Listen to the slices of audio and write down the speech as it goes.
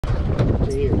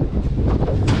here.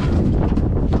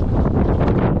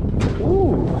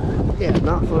 Ooh. Yeah,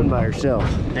 not fun by yourself.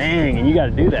 Dang, and you got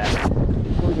to do that.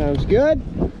 Sounds good.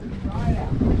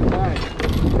 Alright.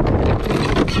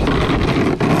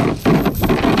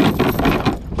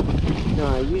 No,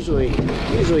 I usually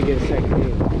get a second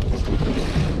hand.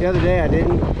 The other day I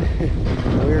didn't.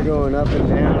 We were going up and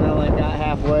down. I like got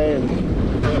halfway and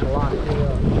locked it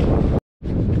up.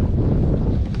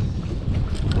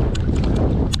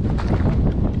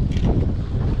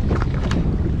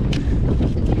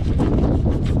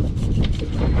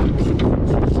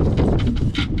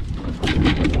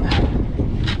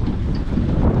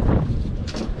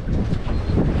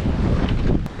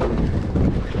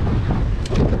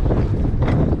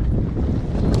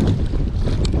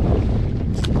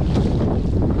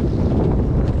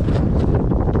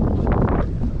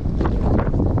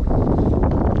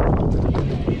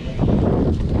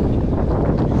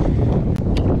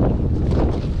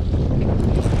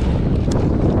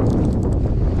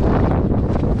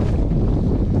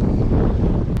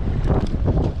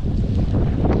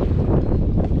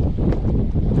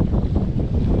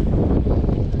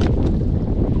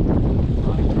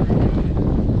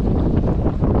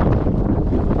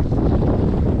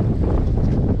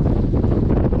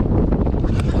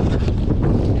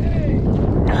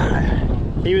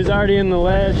 He was already in the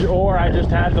ledge, or I just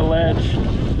had the ledge.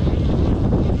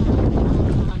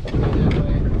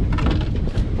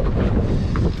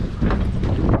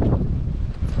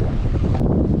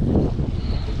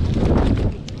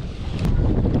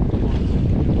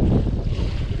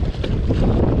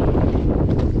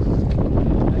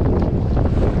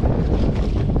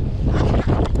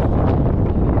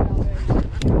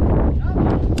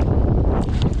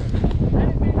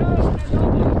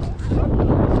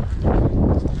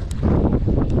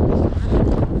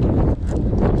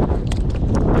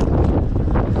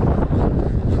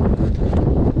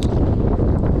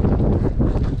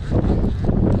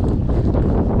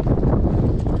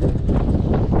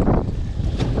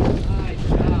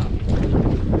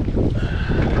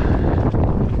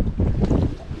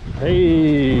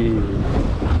 Hey.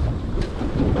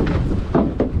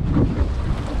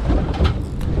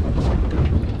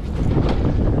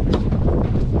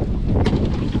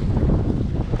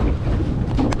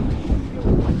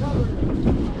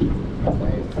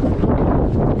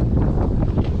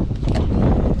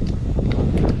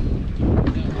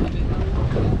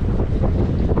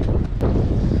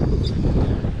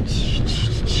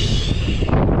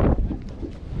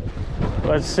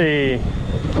 Let's see.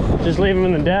 Just leave them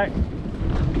in the deck.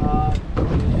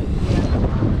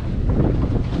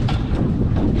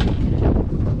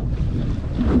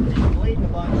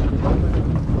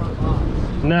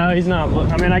 No, he's not.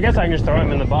 I mean, I guess I can just throw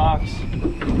him in the box.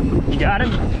 You got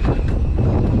him?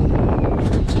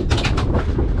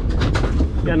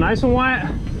 Got a nice one, Wyatt?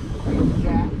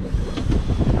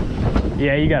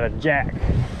 Yeah, you got a jack.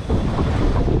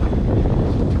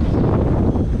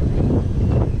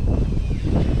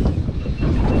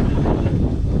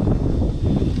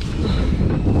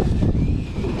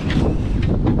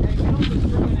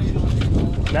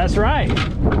 That's right.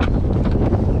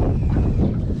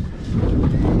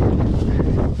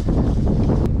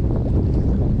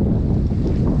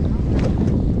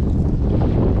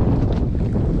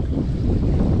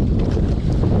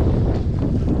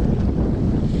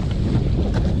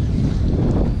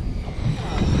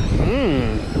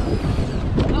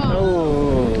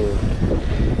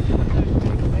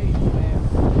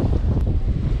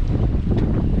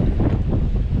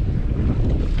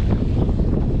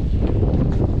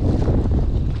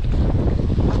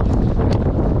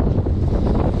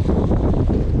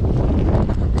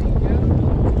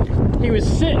 He was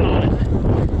sitting on it.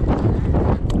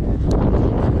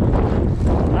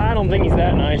 I don't think he's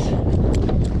that nice.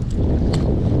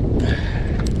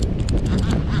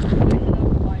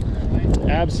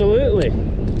 Absolutely.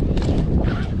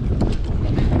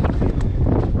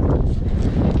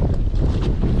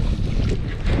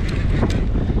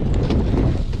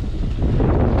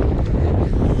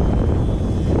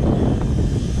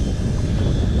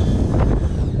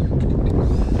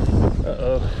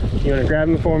 Uh-oh. You want to grab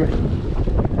him for me?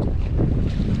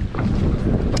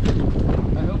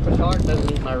 I hope the shark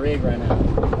doesn't eat my rig right now.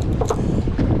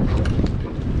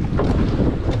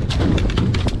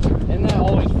 Isn't that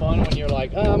always fun when you're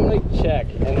like, oh, I'm gonna check,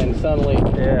 and then suddenly...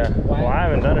 Yeah, well, I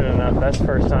haven't done it enough. That's the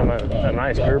first time a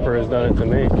nice grouper has done it to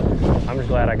me. I'm just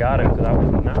glad I got it, because I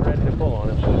was not ready to pull on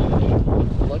it.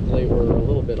 Luckily, we're a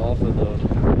little bit off of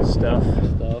the Stuff.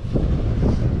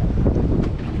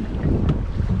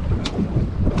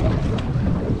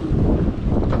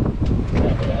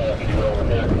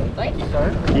 Thank you.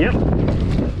 start? Yep.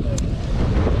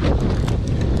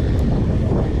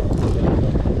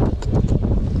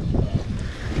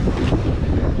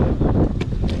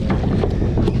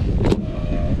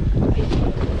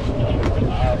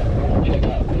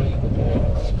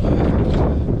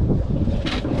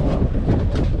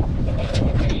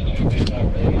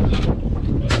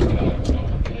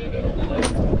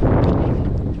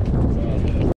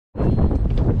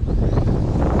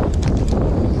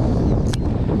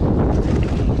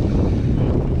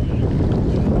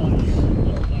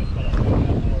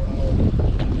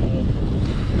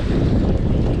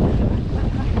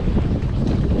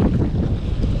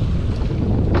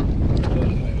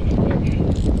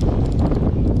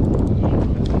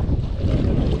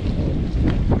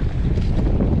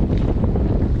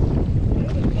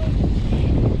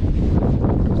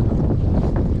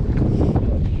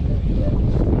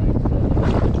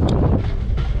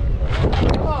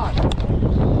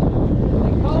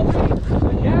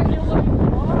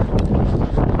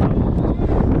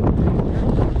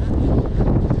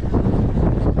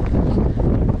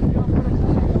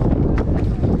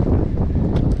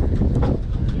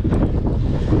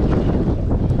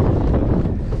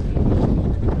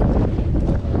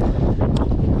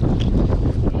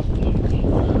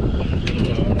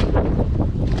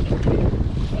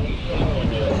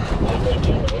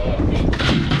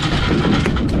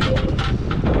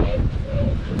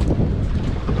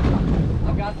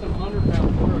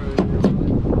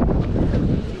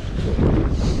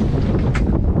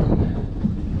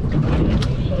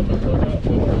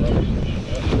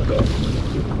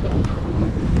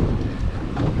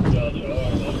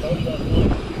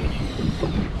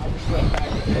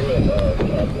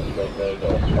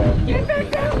 Get back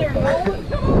down there, Nolan!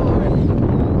 Come on!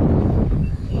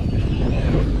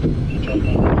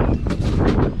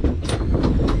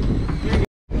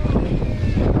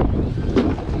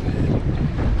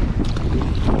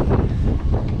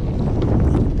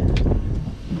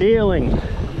 Dealing.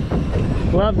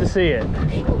 Love to see it.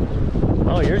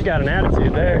 Oh, yours got an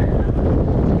attitude there.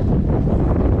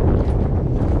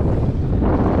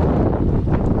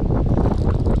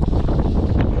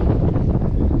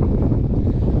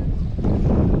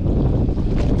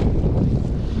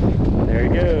 There he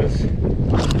goes.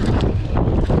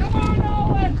 Come on,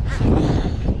 Nolan!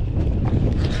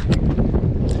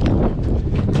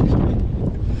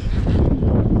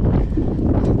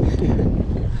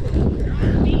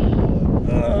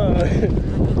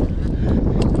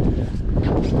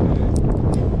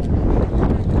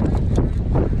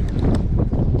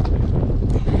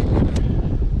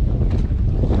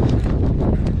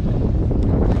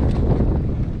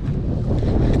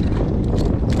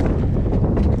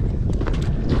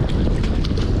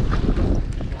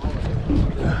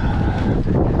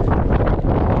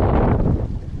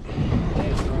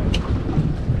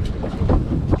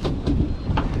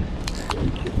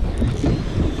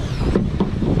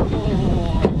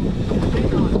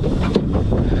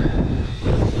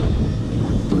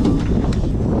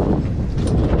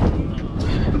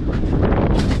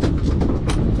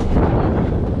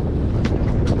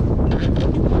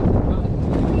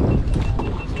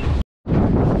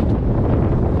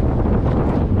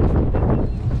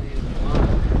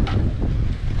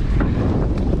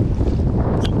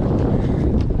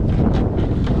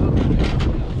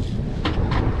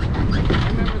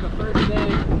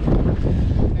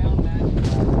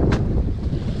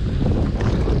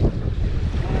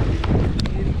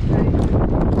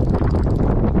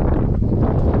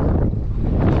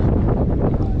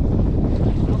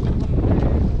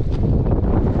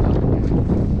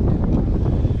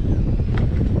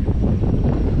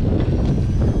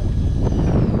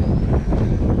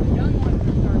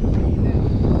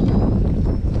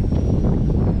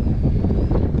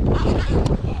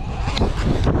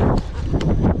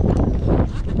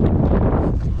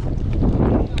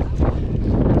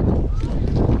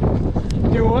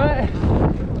 Do what?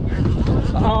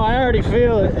 Oh, I already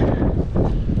feel it.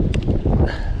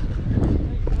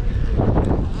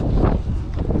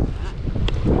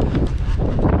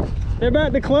 They're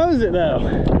about to close it though.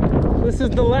 This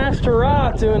is the last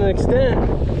hurrah to an extent.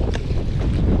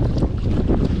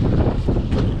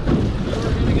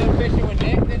 We're gonna go fishing with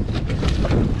Nick then?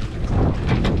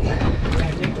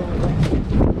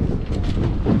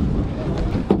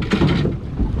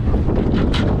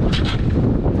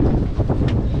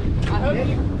 I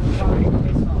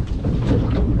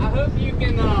hope you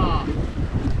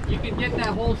can get that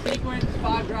whole sequence,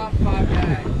 5 drops, 5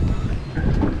 bags.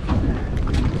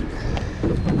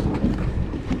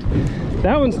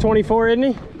 That one's 24, isn't he?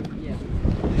 Yeah.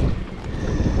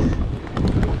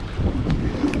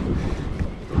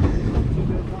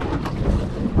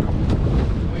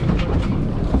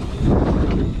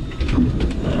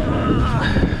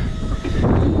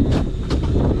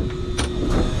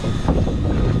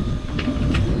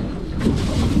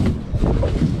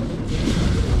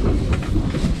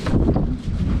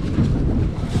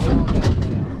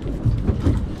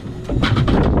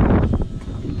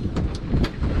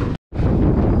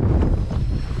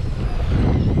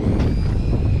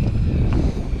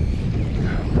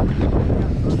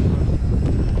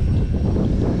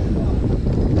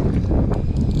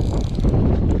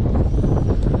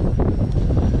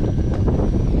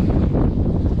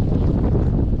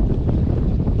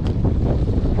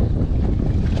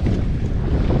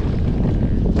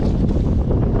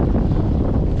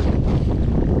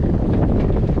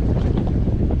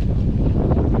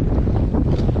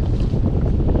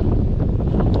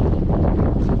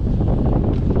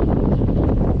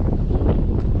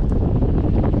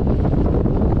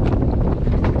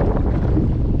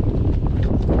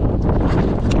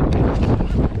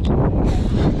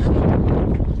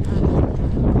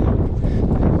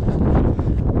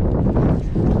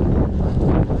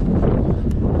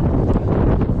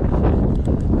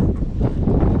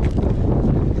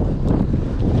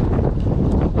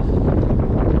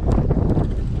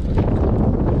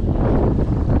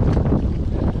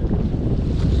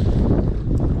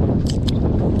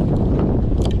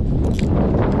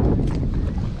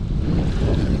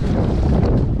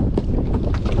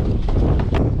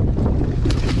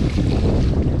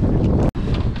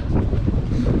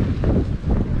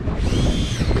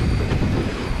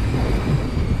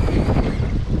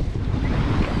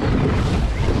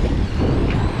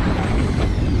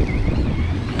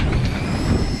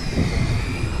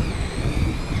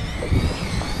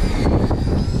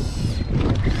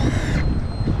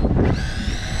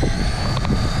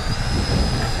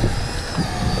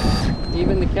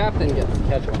 captain gets to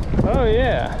catch one. Oh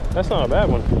yeah, that's not a bad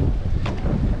one.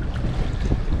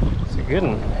 It's a good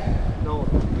one. No.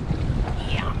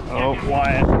 Oh,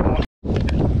 Wyatt.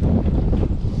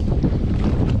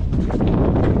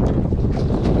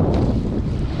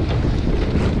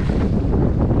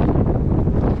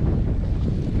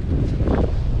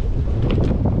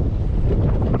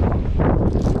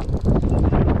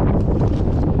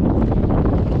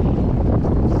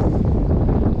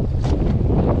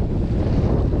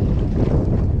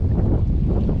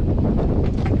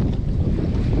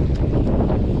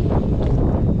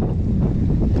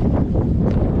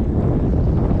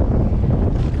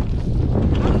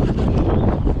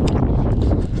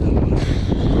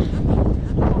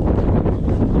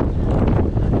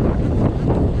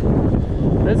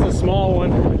 This is a small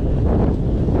one.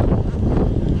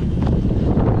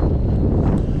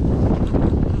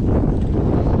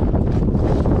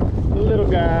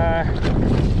 Little guy.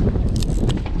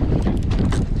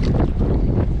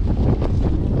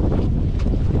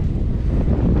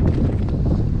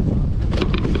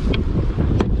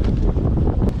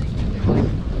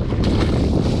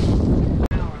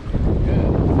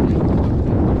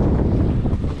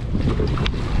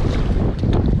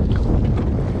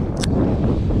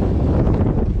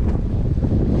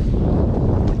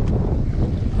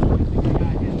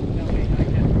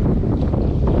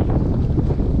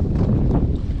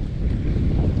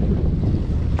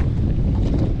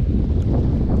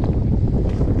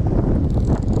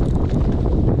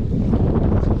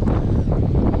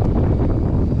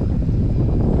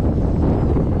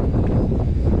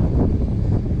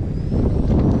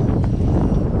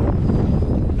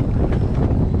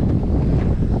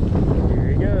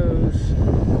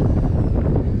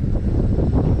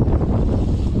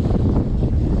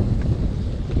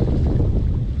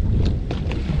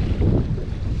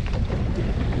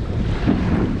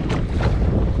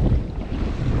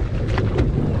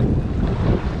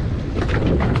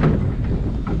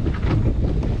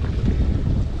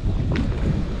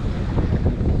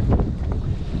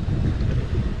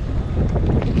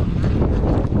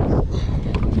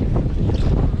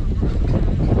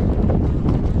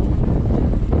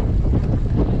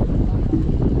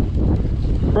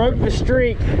 Broke the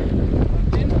streak. 10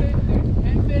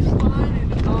 fish line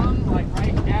and the tongue, like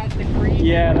right at the creek.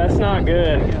 Yeah, that's not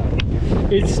good.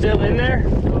 It's still in there?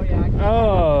 Oh yeah.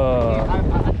 Oh.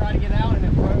 I tried to get out and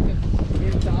it broke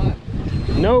inside.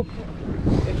 Nope.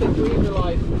 It's a tweezer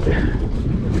license.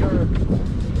 For sure.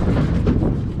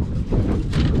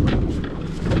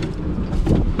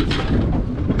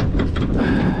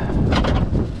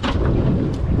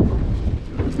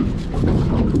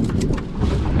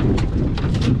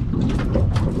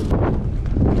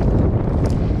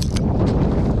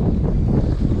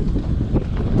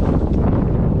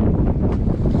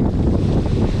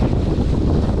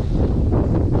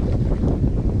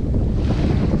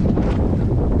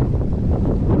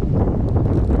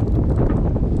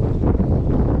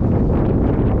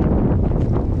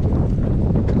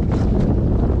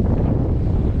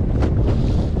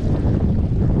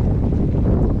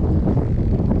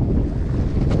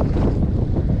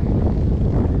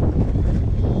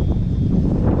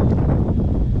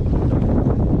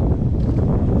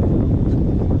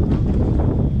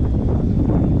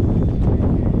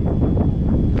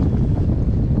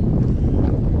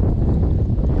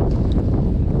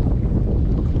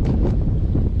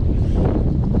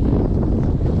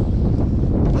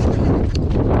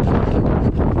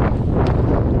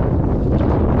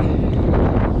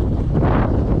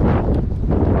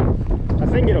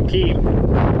 Keep.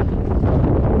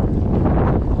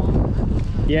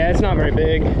 Yeah, it's not very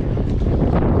big.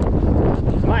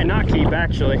 Might not keep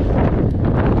actually.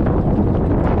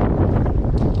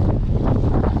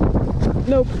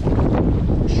 Nope.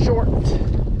 Short.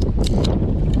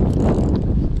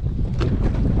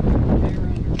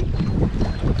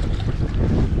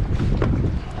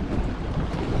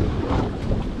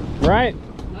 Right?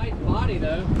 Nice body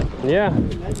though. Yeah.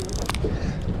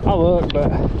 I'll look, but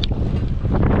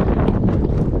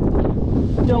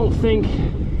don't think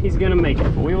he's gonna make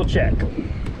it, but we will check.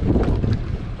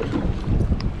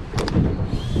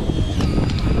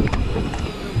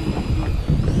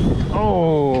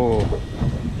 Oh.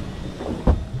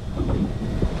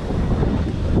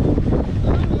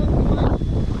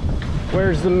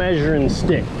 Where's the measuring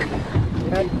stick?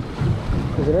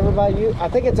 Is it ever by you? I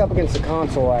think it's up against the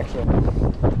console actually.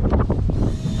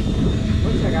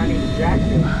 Looks like I need a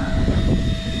jackpot.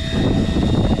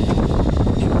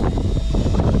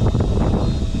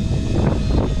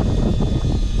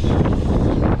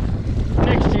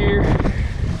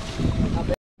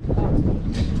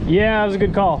 Yeah, that was a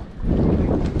good call.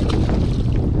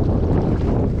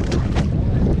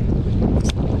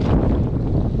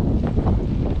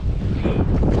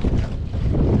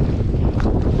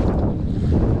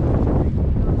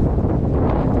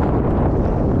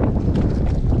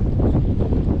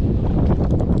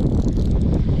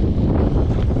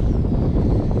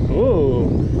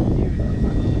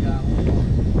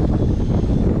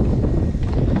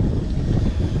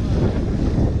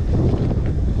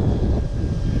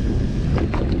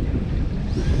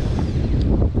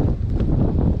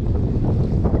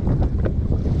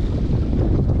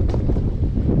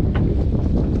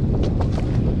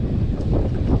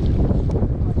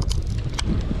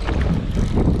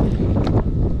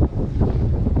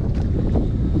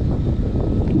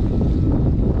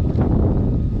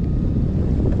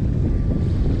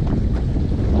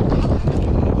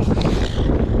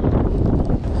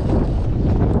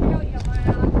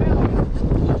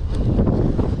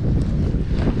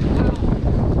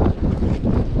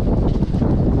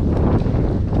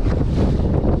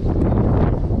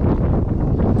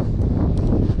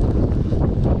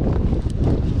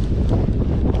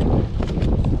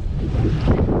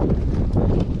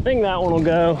 think that one will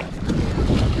go.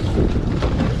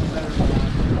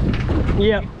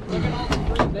 Yep. Look at all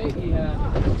the free bait he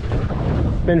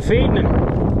had. Been feeding him.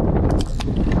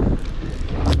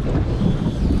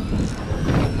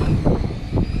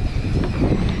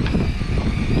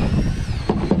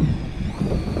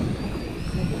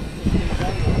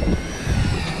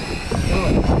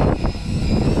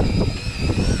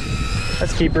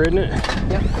 That's keeper, isn't it?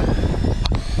 Yep.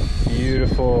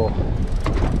 Beautiful.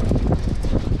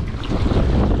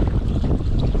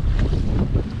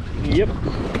 Yep.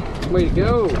 Way to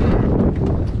go.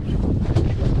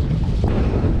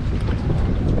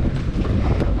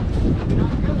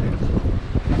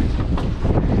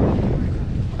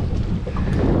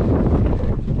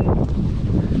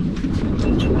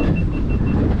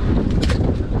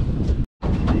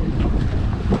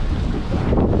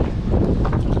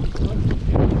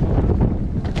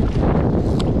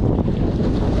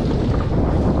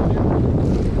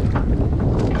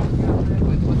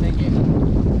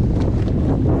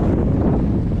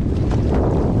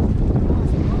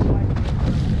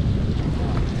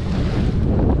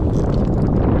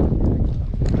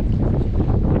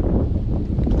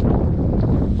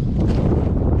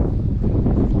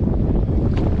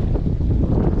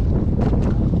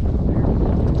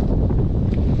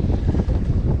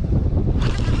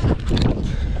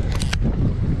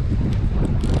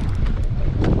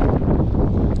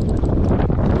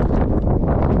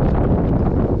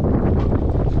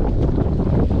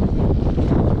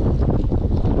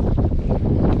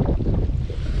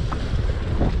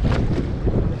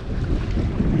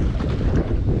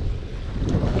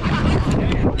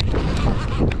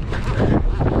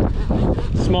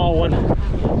 Small one.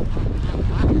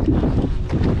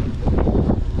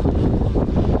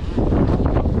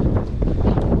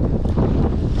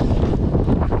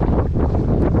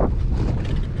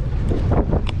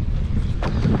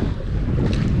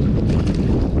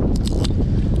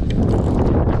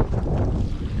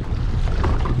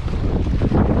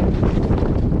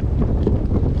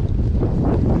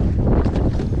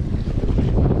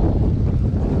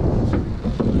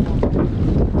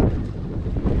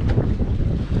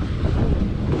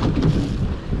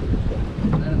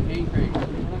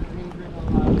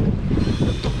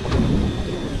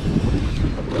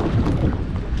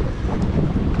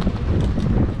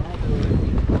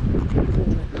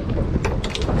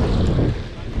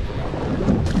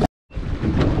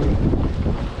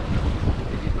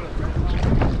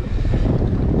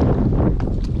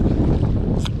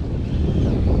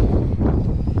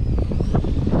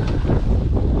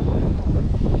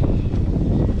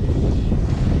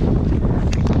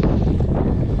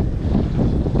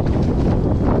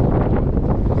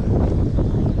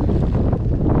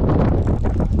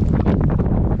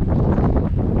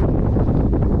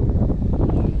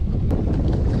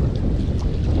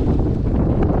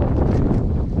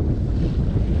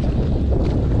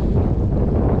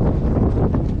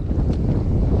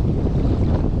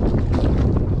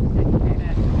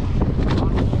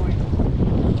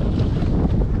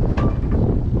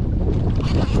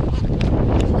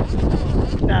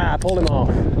 Pulled him off.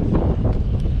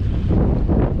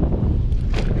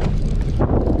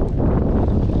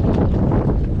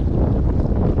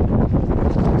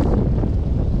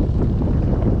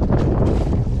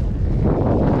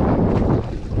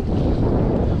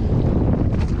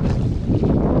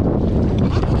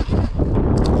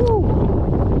 Woo.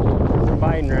 We're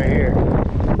biting right here.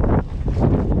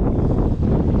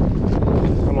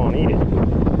 Come on, eat it.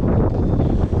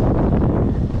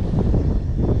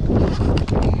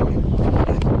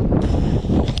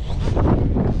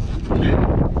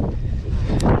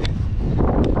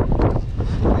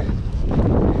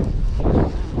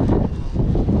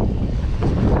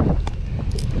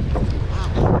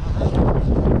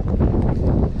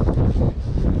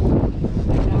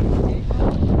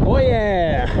 Oh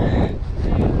yeah!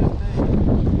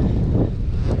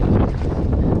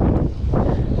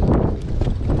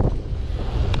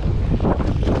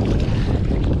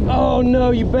 Oh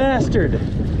no, you bastard!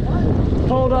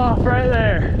 Pulled off right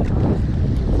there.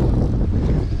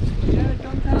 Yeah,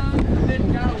 sometimes the fish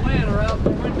gotta win or else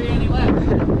there wouldn't be any left.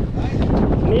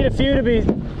 Right? Need a few to be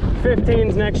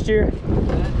 15s next year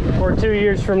or 2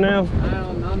 years from now.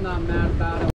 I'm not mad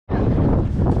about it.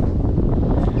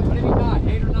 What have you got,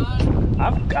 8 or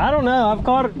 9? I don't know. I've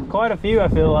caught quite a few, I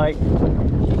feel like.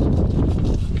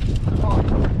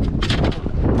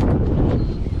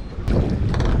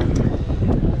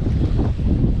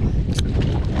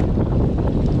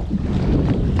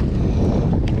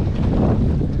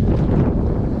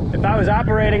 If I was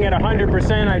operating at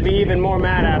 100%, I'd be even more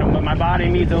mad at them, but my body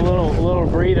needs a little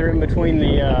breather in between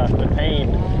the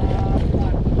pain.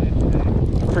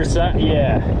 Precise,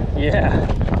 yeah, yeah.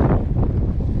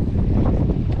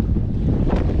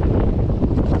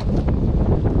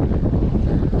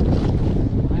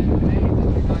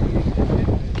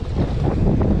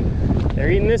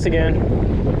 They're eating this again.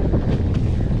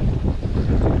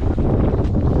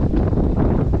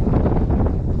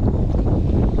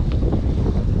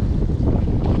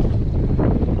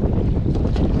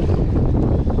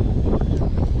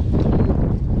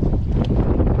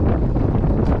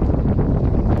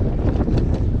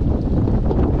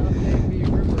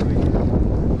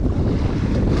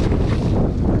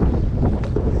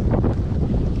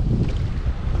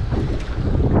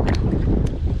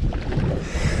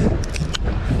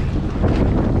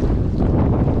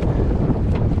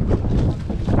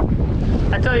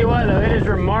 I tell you what though, it is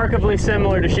remarkably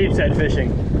similar to sheep's head fishing.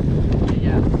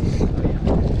 Yeah.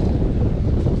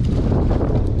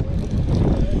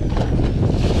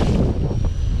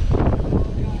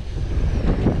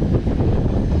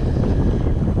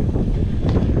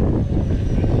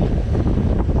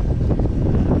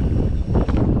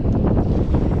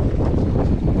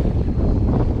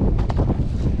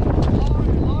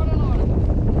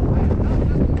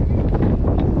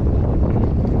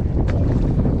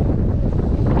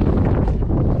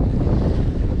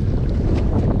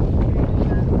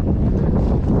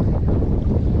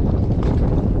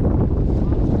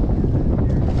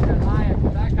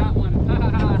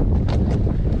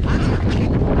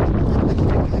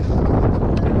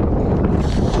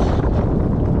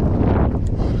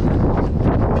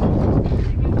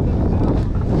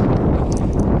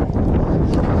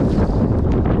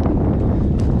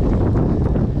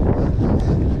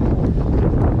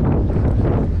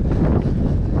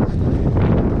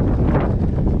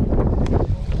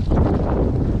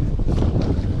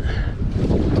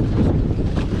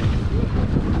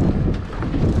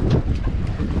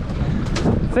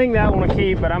 I think that one will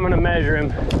keep, but I'm gonna measure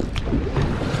him. I'm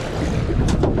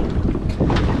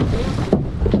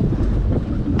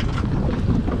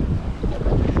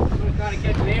gonna try to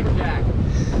catch an amberjack.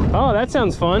 Oh, that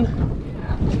sounds fun.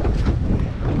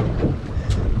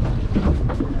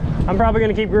 I'm probably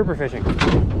gonna keep grouper fishing. That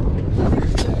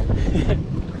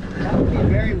would be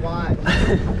very wise.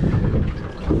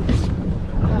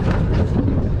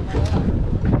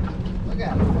 Look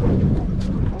at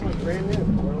him. Almost brand new.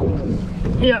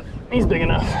 Yep, he's big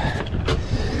enough.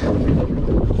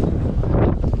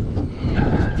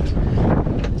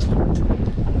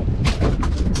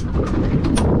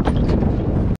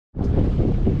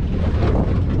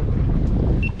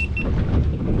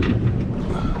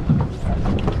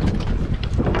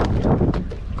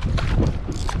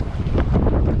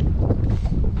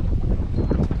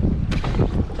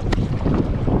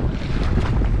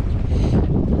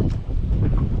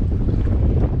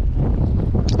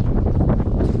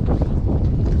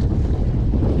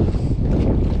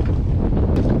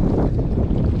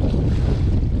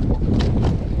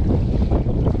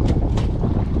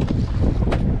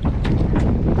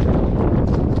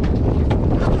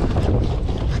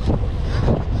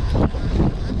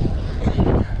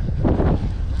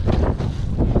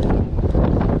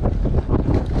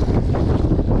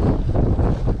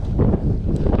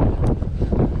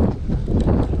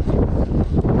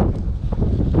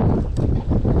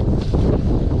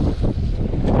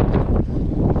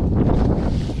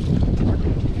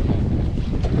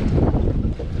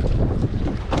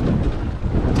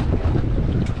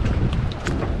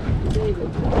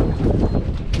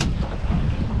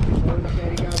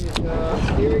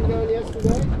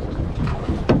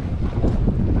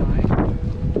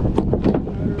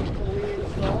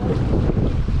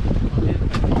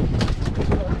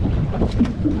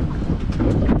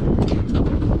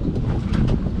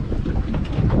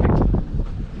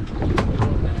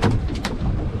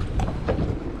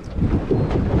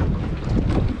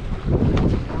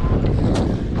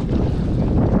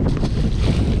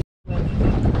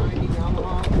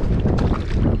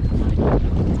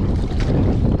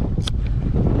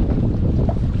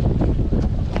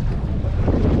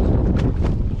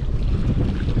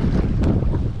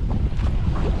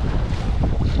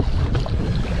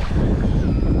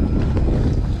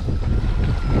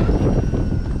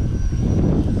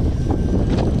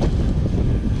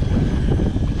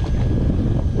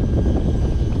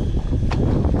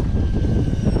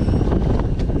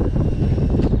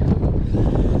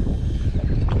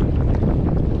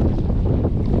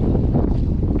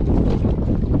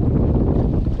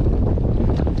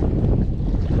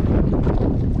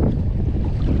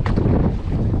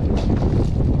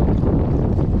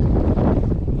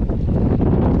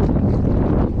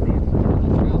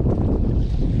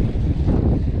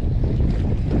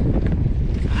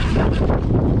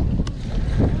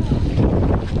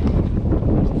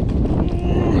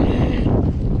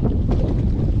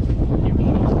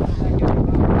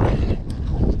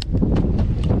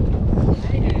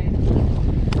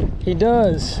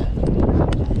 does.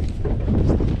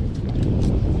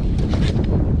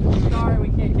 Sorry, we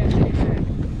can't catch anything.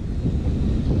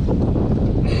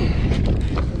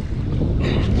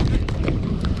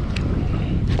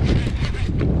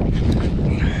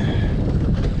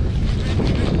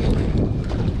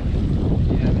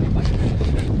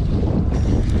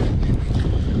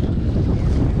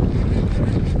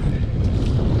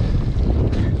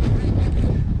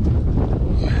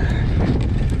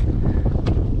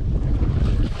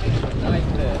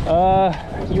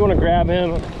 You want to grab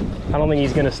him? I don't think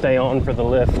he's going to stay on for the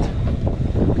lift.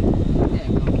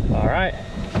 All right.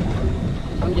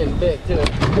 I'm getting big too. You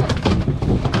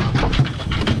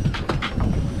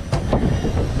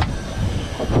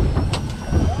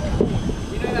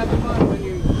know that's fun when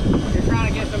you're trying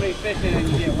to get somebody fishing and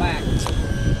you get whacked.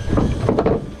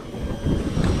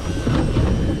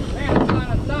 Man, I'm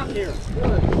trying to stop here.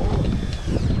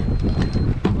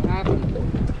 What happened?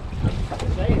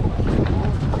 Say it.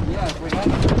 Yeah, we had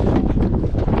it.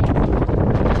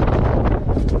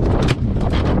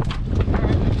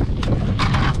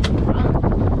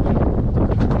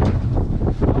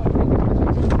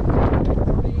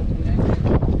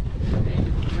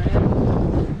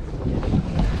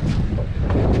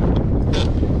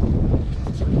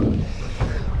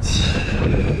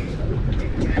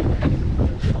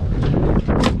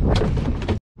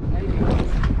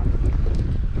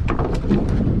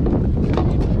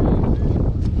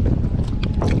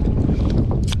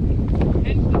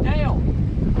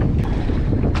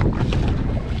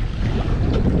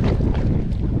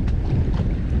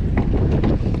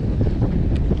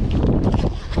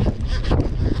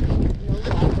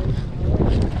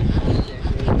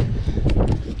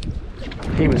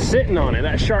 He was sitting on it.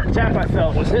 That sharp tap I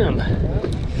felt was him.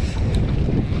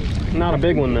 Not a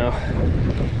big one though.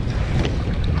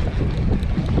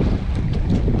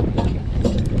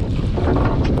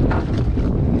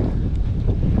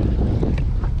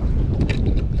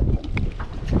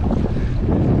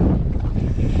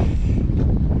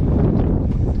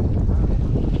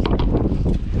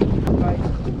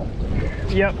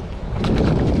 Yep.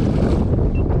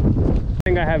 I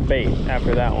think I have bait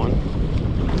after that one.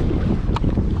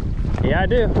 Yeah, I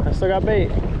do. I still got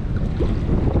bait.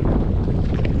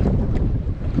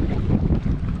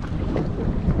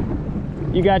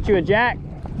 You got you a jack?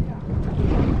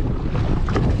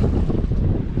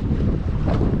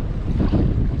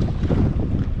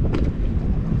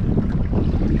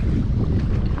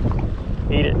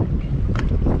 Eat it.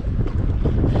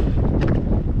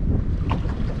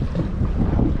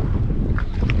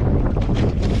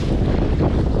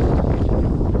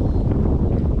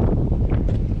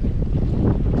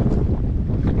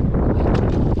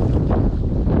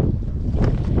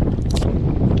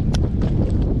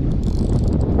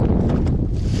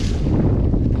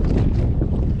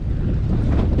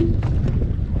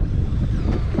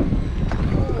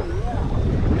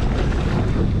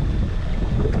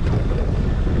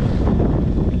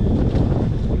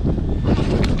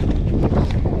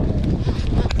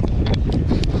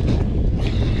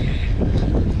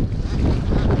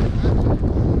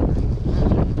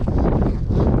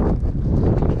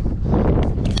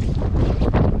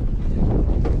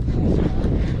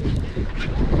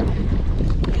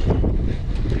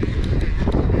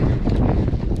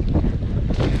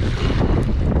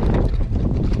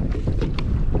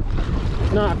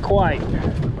 Not quite.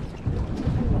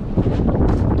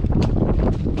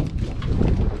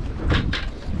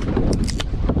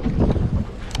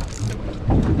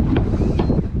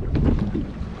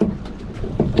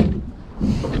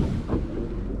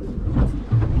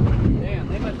 Damn,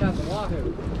 they must have the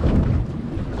wahoo.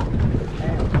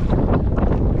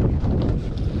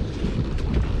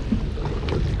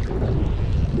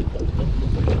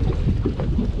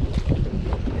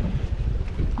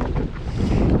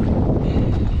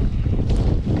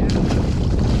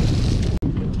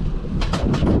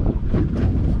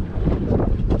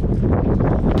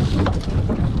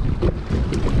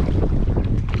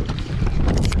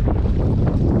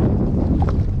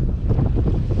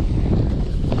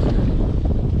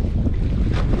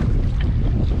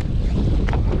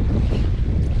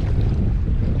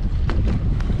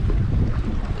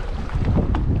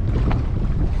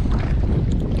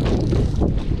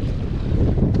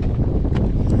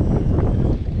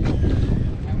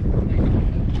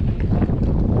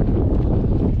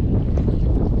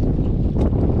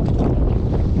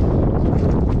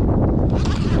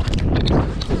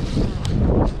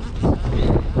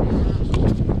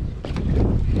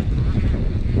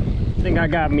 I think I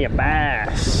got me a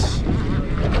bass.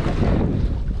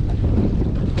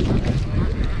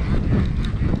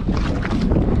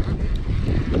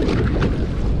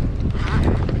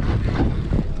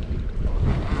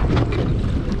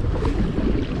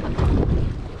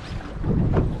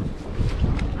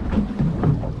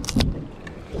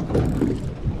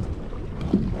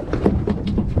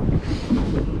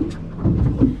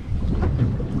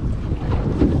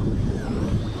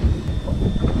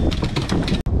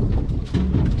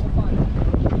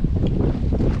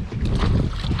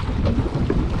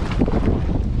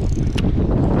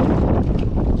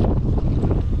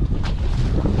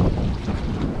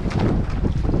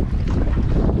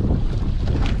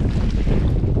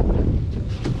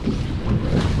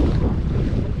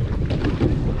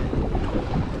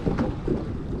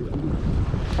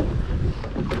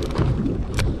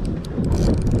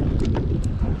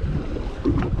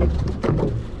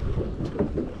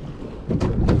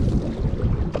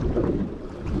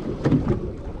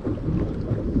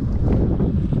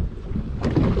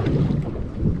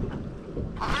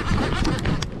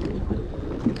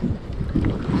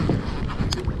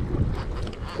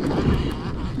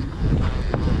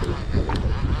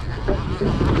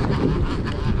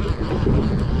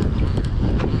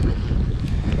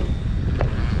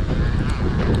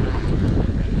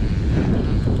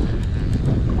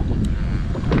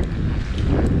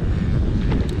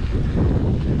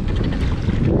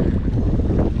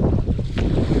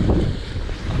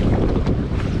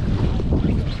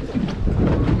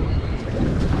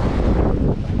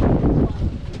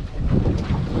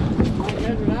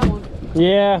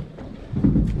 Yeah.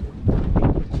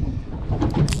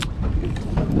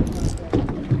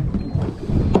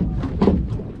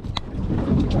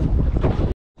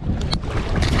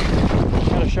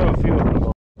 Gotta show a few of them.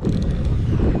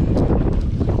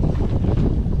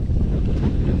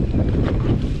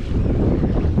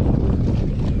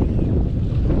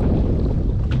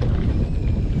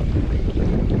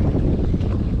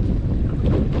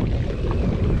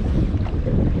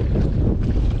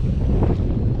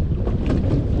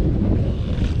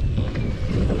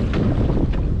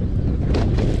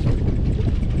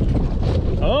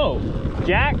 Oh,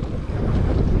 Jack.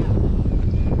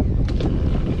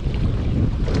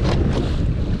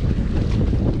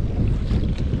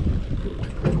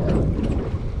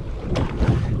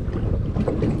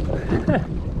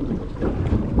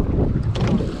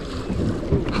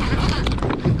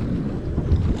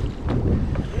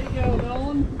 There you go,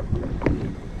 Nolan.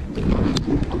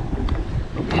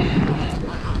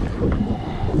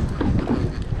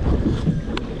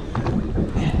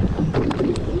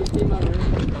 You see my ring?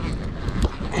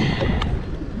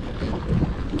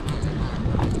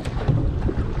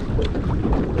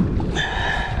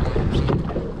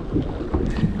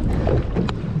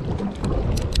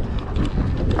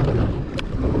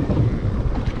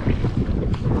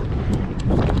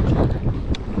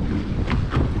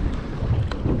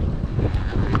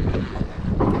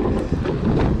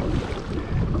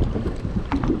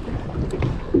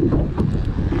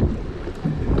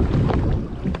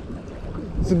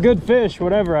 It's a good fish,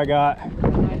 whatever I got.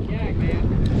 Nice jack,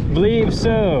 man. Believe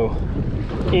so.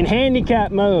 In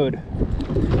handicap mode.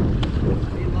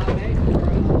 Need a lot of action,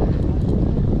 bro.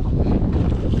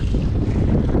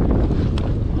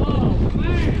 Oh,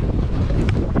 man.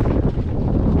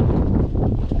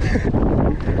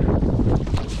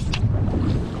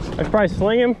 I should probably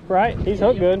sling him, right? He's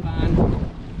hooked good. Fine.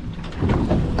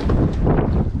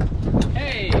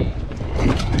 Hey,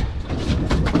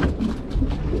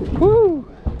 Woo!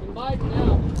 I'm biting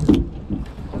now.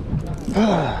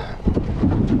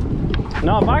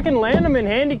 No, if I can land them in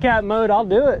handicap mode, I'll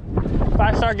do it. If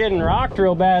I start getting rocked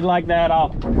real bad like that,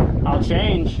 I'll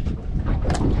change.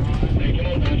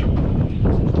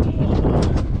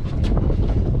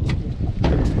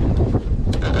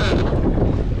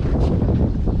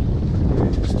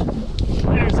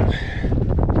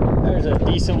 There's a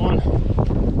decent one.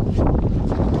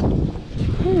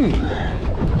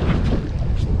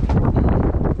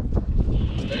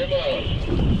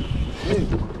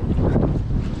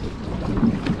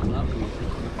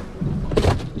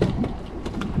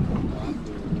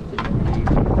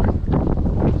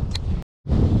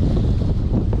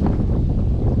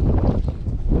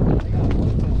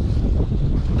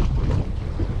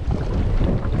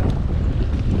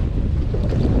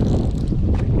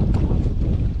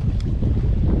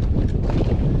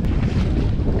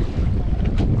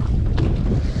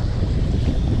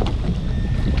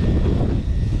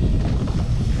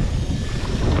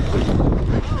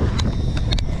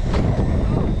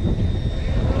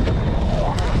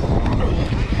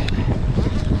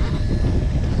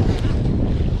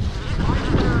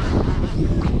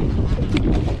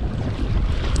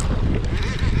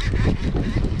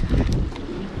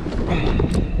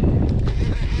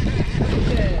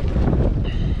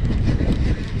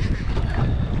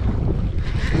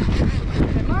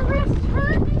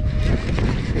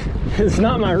 It's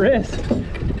not my wrist.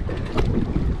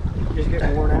 Just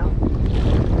getting worn out.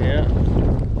 Yeah.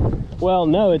 Well,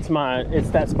 no, it's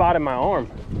that spot in my arm.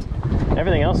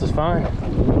 Everything else is fine.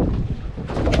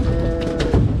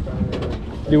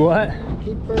 Do what?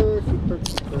 Keeper.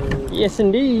 Yes,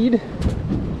 indeed.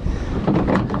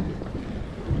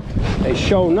 A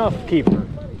show enough keeper.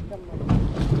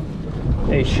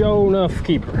 A show enough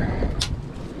keeper.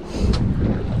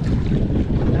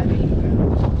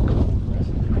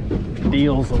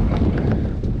 Deals them.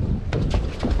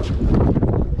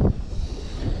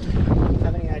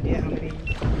 Have any idea how many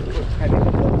have you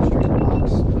put on the string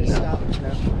box? This stuff? No.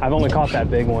 I've only caught that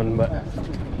big one, but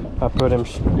I put him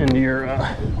into your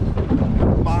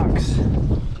box.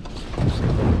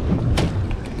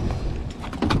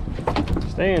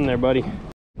 Stay in there, buddy.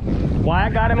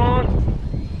 Wyatt got him on.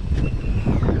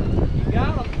 You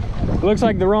got him. Looks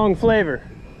like the wrong flavor. I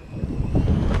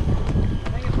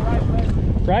think it's the right place.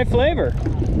 Right flavor.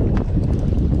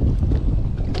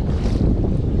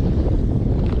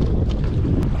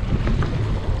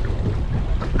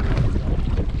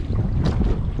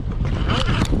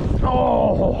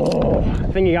 Oh,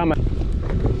 I think he got my.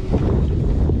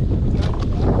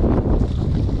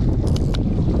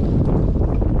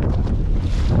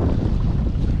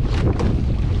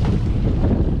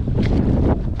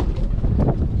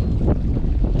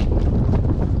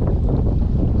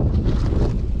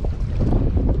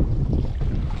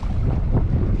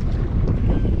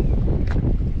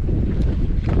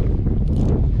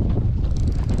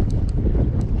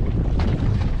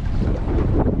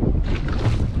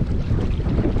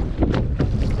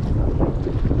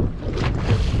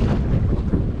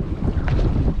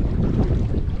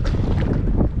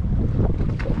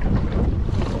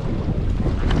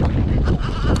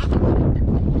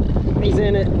 Something's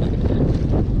in it.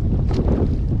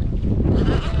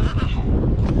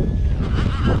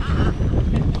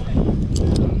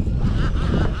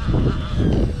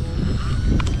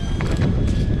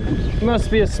 Must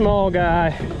be a small guy.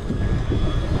 I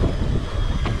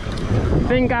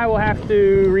think I will have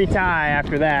to retie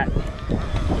after that.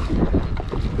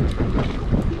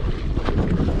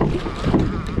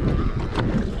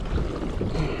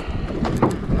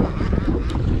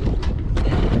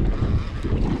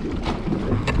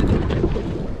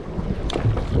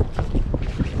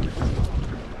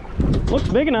 Looks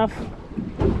big enough.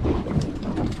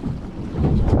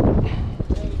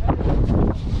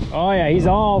 Oh yeah, he's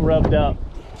all rubbed up.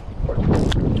 We're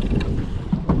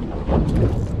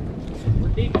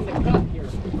deep in the cut here.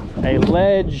 A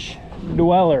ledge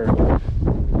dweller.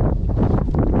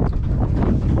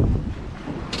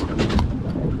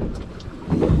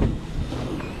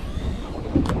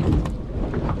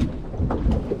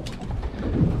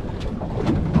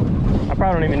 I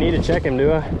probably don't even need to check him,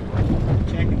 do I?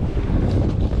 Check it.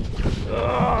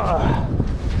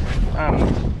 I'm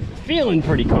feeling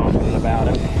pretty confident about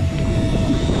him.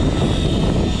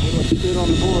 He looks good on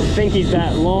the board. I think he's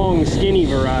that long, skinny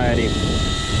variety.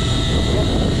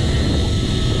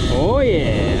 Oh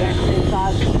yeah. Same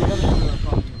size as the other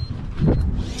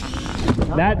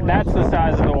one. That's the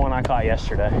size of the one I caught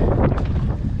yesterday.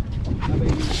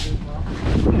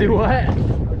 Do what?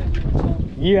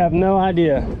 You have no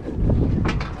idea.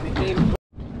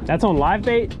 That's on live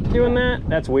bait doing that?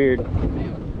 That's weird.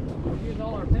 Use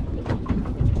all our pencils.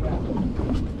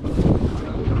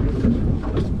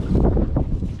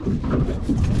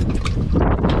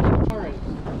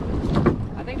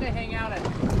 I think they hang out at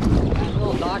that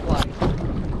little dock light.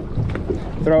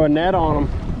 Throw a net on them.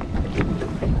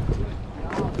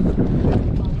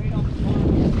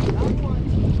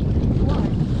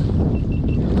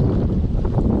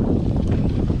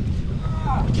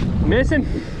 Miss him?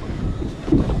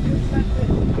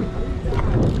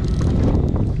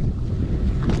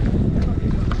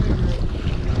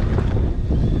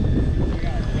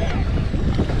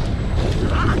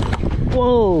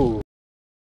 Whoa!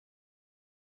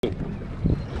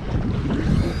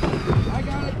 I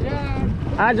got it, Jack.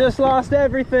 I just lost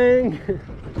everything. You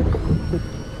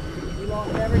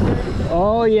lost everything?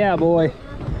 Oh yeah, boy.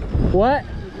 What?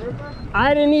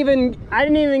 I didn't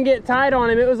even get tight on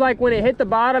him. It was like when it hit the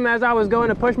bottom as I was going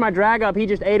to push my drag up, he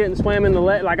just ate it and swam in the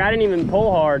leg. Like I didn't even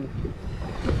pull hard.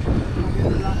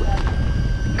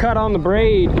 Cut on the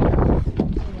braid.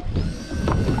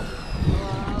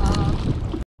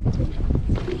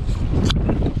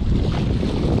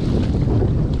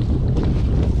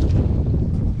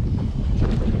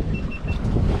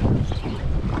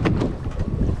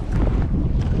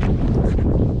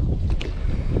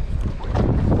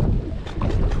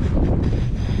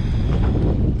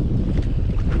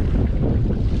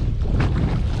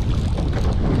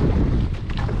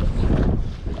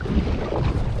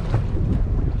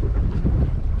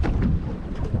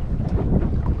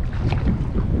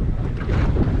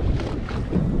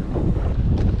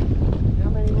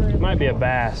 Might be a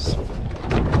bass.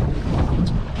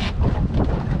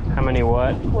 How many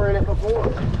what? We're in it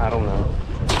before. I don't know.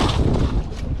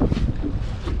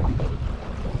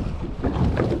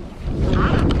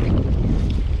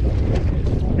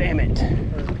 Damn it.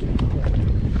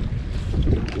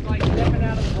 It's like stepping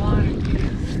out of the line.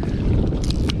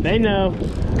 They know.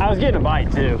 I was getting a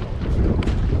bite too.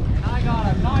 And I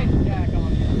got a nice jack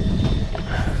on you.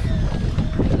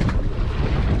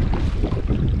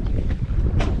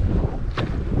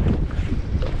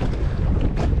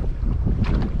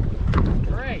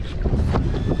 Great.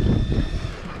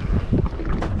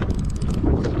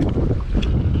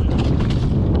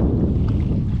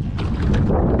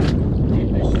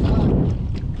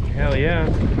 Hell yeah.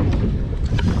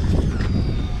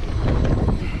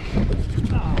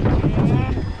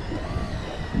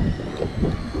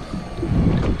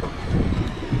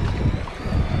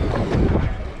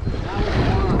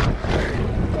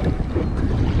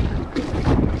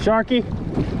 Sharky.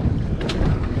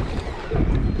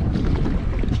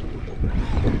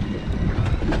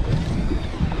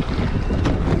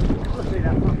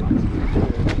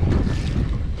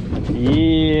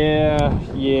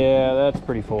 Yeah, that's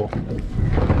pretty full.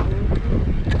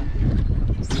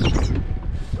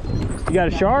 You got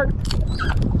a shark?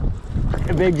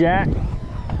 A big jack?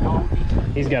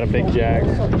 He's got a big jack.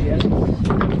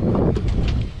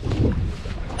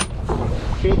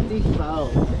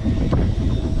 54.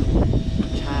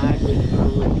 Tied with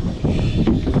food.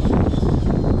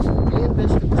 And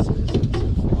vegetable seasons.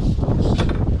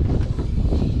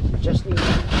 Just need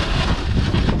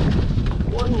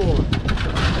one more.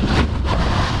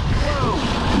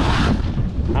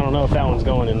 don't know if that one's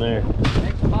going in there.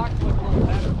 Makes the box look a little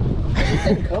better.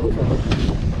 Where did it come from?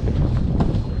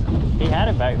 He had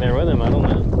it back there with him, I don't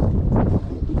know.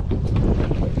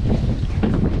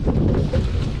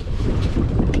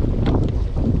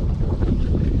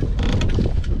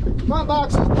 My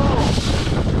box is full.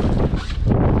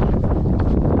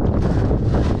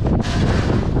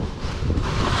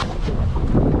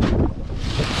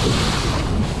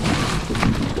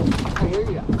 I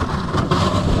hear ya.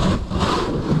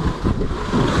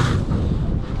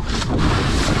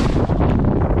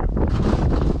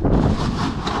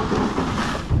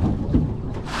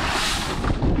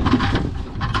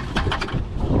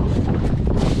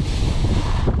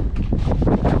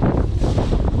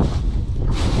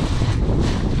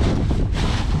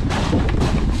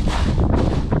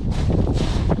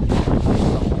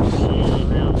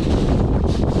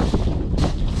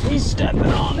 He's stepping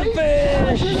on the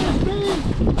fish.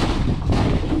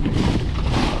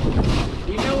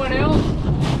 You know what else?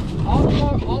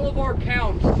 All of our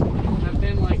counts have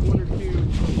been like 1 or 2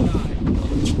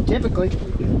 shy. Typically.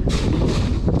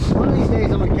 One of these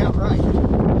days I'm gonna count right.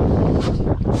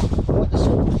 What the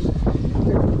source?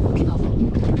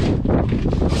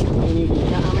 You need to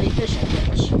count how many fish I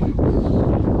catch.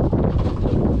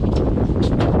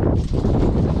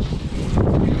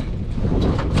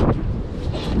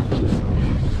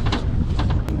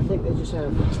 I think they just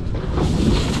have.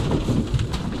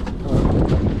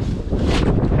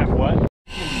 Have what?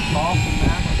 Boston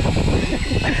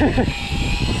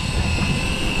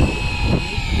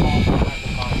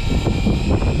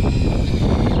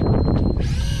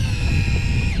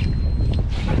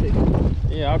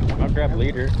Yeah, I'll grab a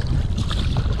leader.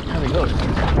 There we go.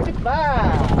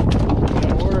 55.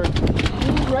 Or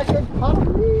new record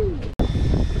pottery.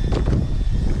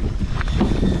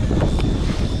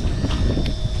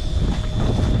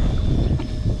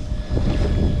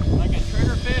 like a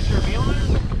triggerfish or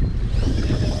mealworm.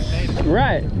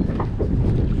 Right.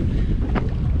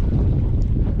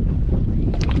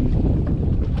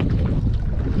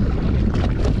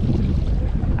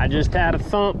 I just had a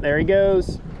thump. There he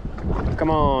goes. Come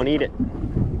on, eat it.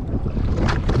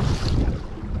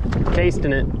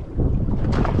 Tasting it.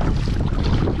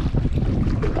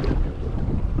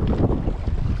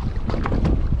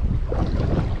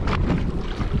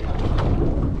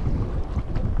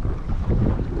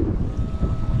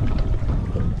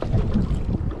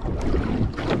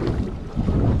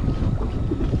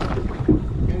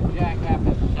 Good jack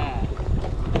happened to die.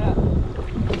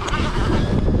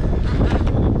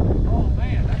 Oh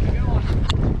man, that's a good one.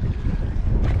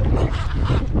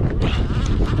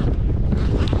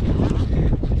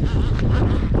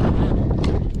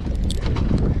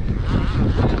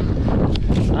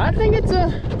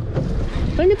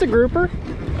 I think it's a grouper.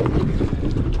 I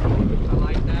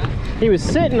like that. He was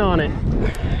sitting on it.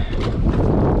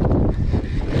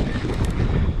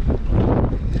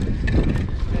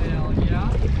 Hell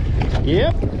yeah.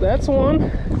 Yep, that's one.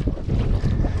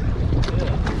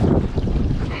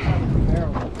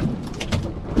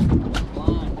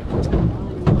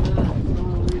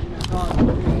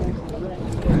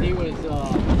 He was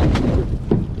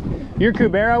Your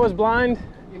Cubera was blind,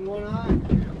 In one eye.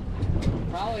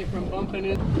 probably from bumping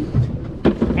it.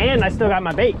 and I still got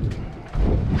my bait. Now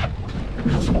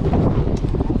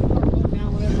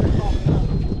whatever they're talking about.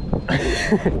 I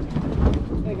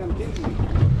think I'm kidding you.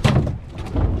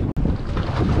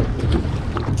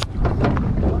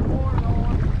 One more,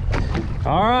 Noah.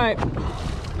 All right.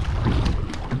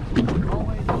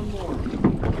 Always one more.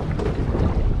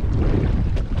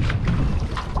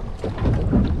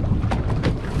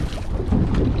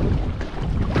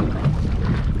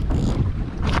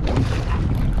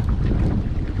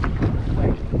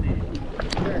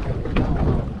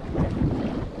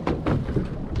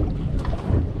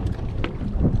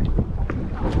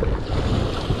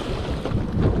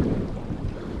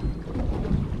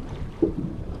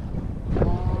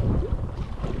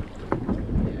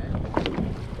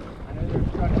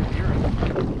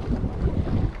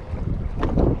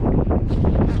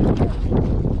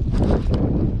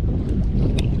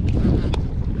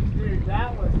 Dude,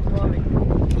 that was funny.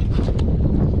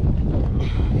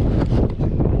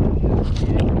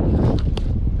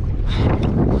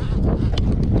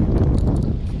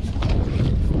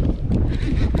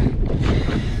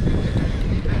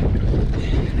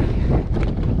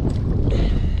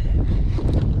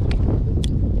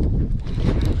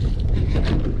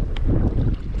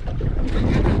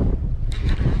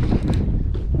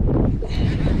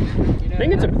 I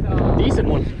think it's a decent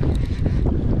one.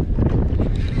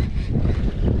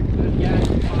 Good gas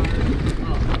fire.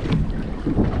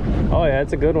 Oh yeah,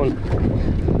 it's a good one.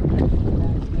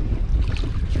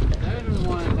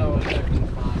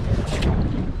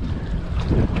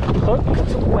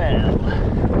 Hooked well.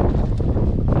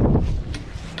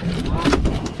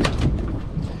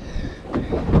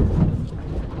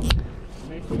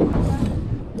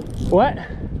 What?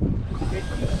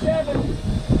 57.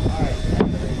 Alright.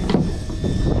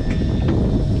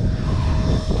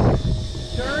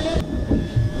 Turn it.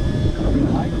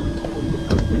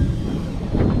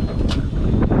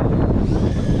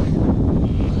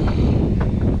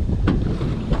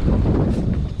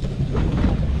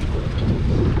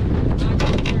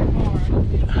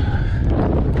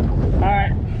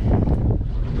 Alright.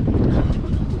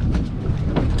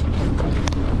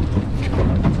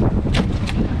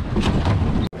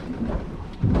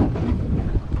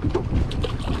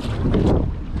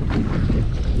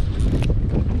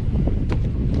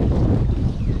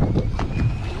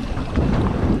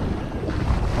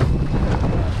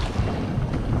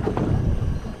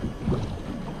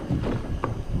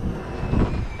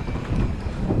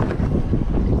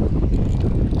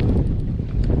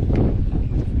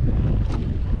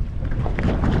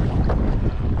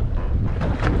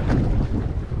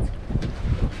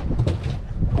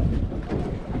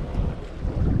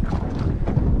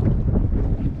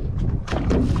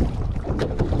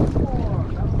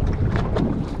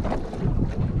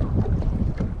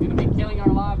 Gonna be killing our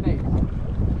live bait.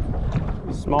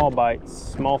 Small bites,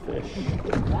 small fish.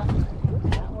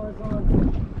 That was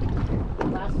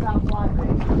on last stop live bait.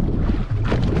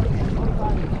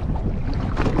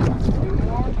 2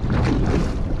 more.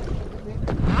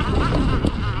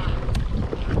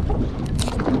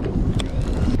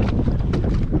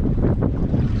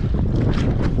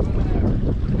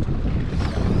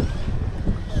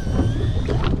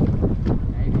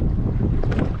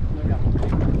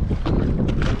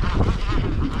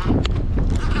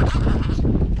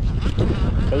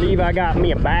 Believe I got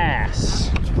me a bass.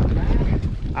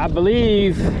 I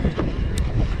believe.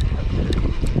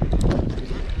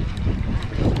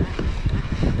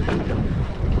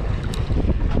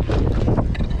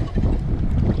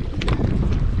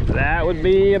 That would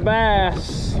be a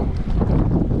bass.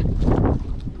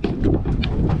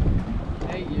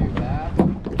 Hey, you bass.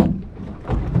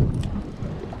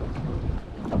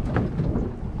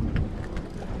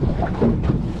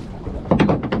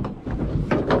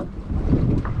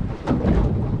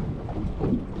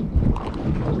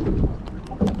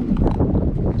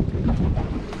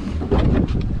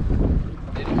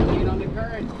 Didn't lean on the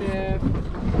current tip.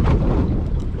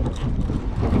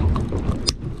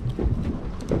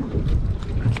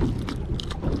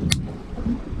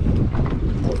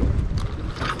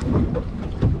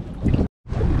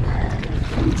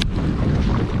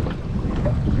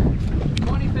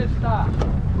 Stop.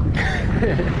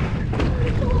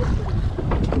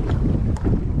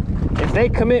 If they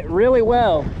commit really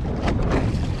well,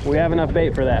 we have enough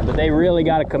bait for that, but they really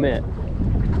got to commit.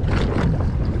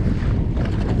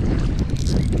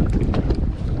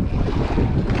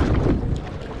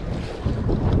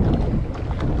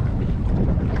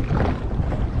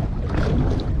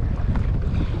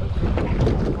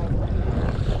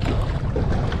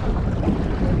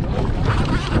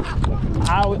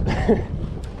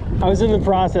 I was in the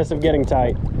process of getting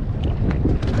tight.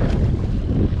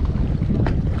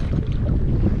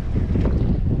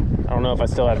 I don't know if I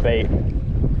still have bait. I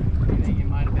think it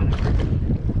might have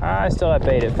been I still have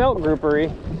bait. It felt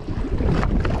groupery.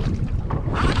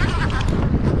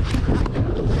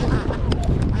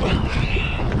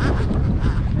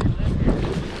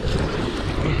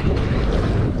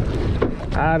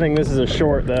 I think this is a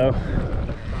short though.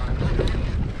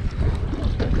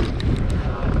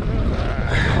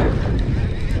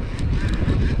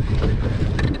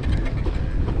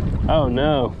 Oh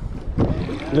no,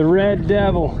 the red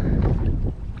devil.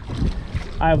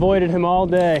 I avoided him all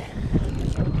day.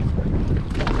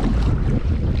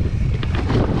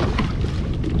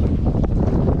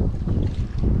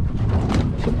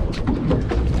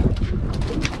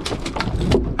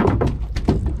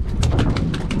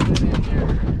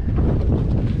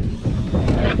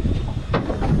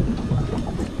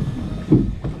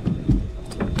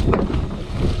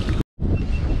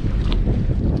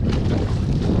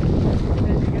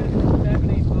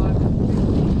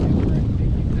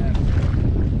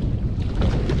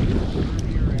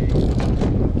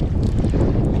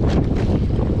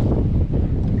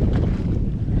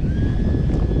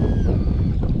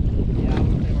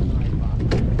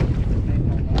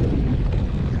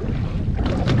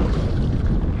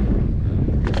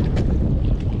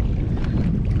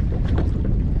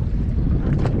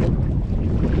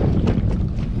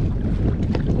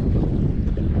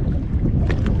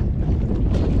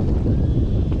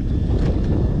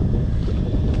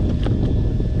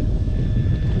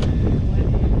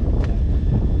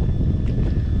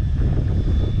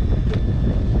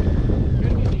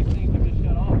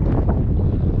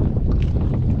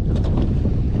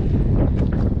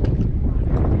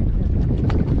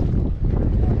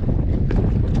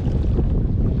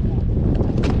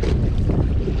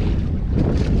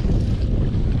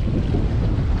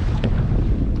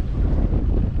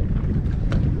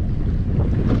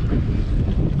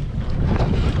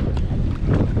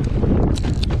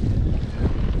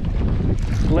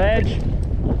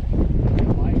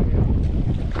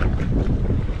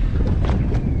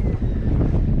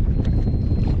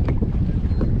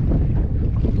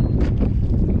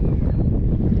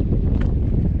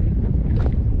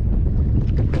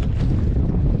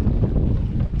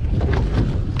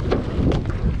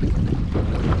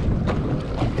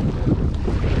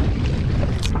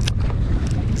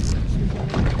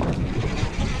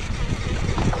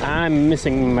 I'm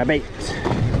missing my bait.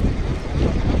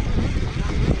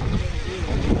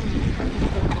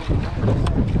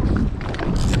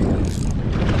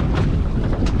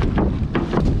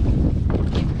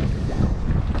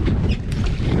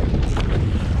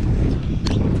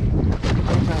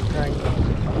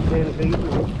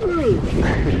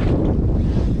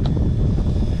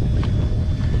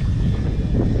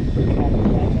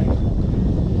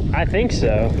 I think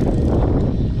so.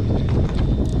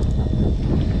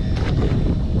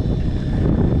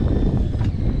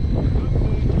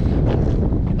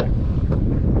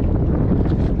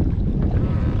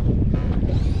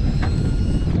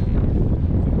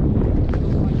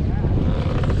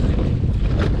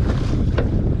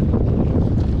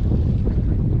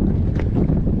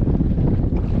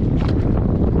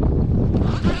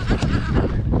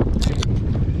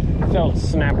 Felt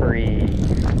snappery.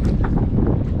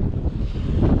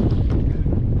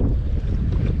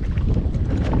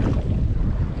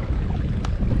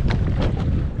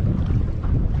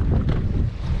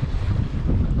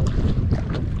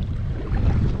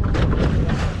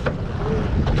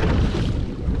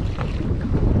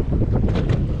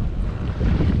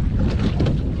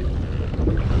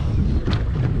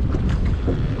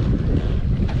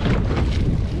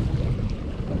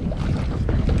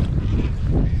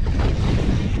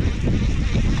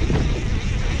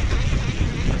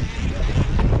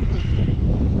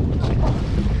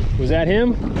 Was that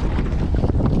him?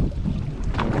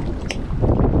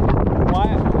 Why?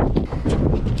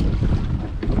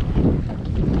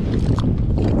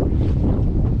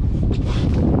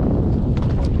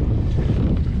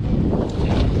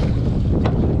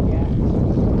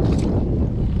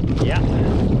 Yeah.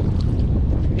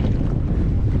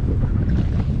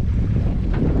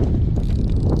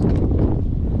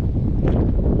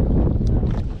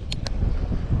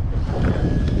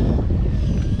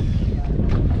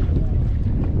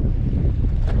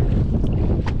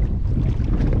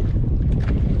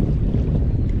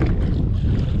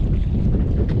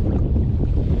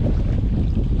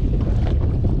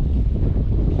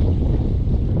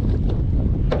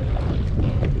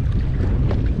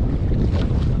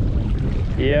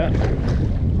 Yeah.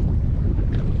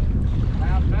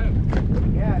 Loud boat.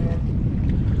 Yeah, it is.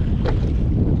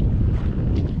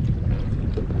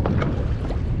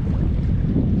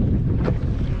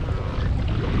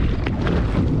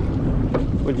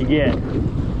 What'd you get?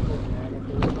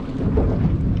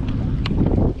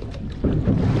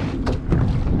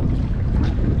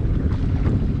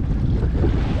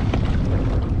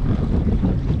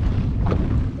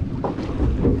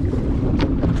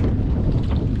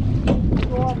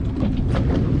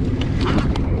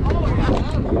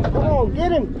 Come on,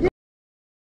 get him. Get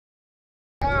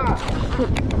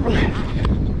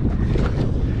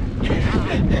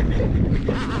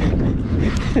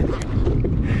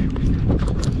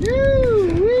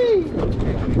Woo-wee.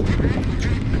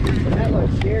 That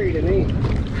looks scary to me.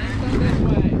 Come this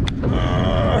way.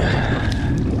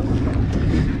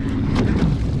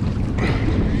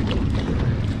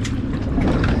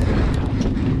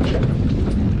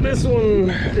 This one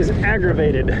is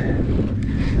aggravated.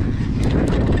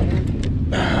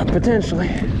 Potentially.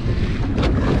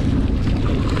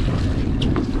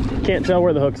 Can't tell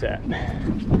where the hook's at. I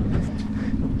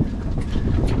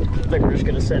think we're just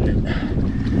gonna send it.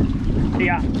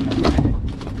 Yeah.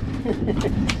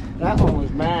 That one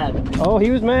was mad. Oh, he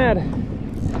was mad.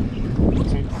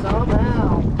 And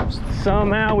somehow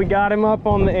Somehow we got him up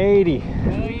on the 80.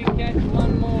 Oh, yeah.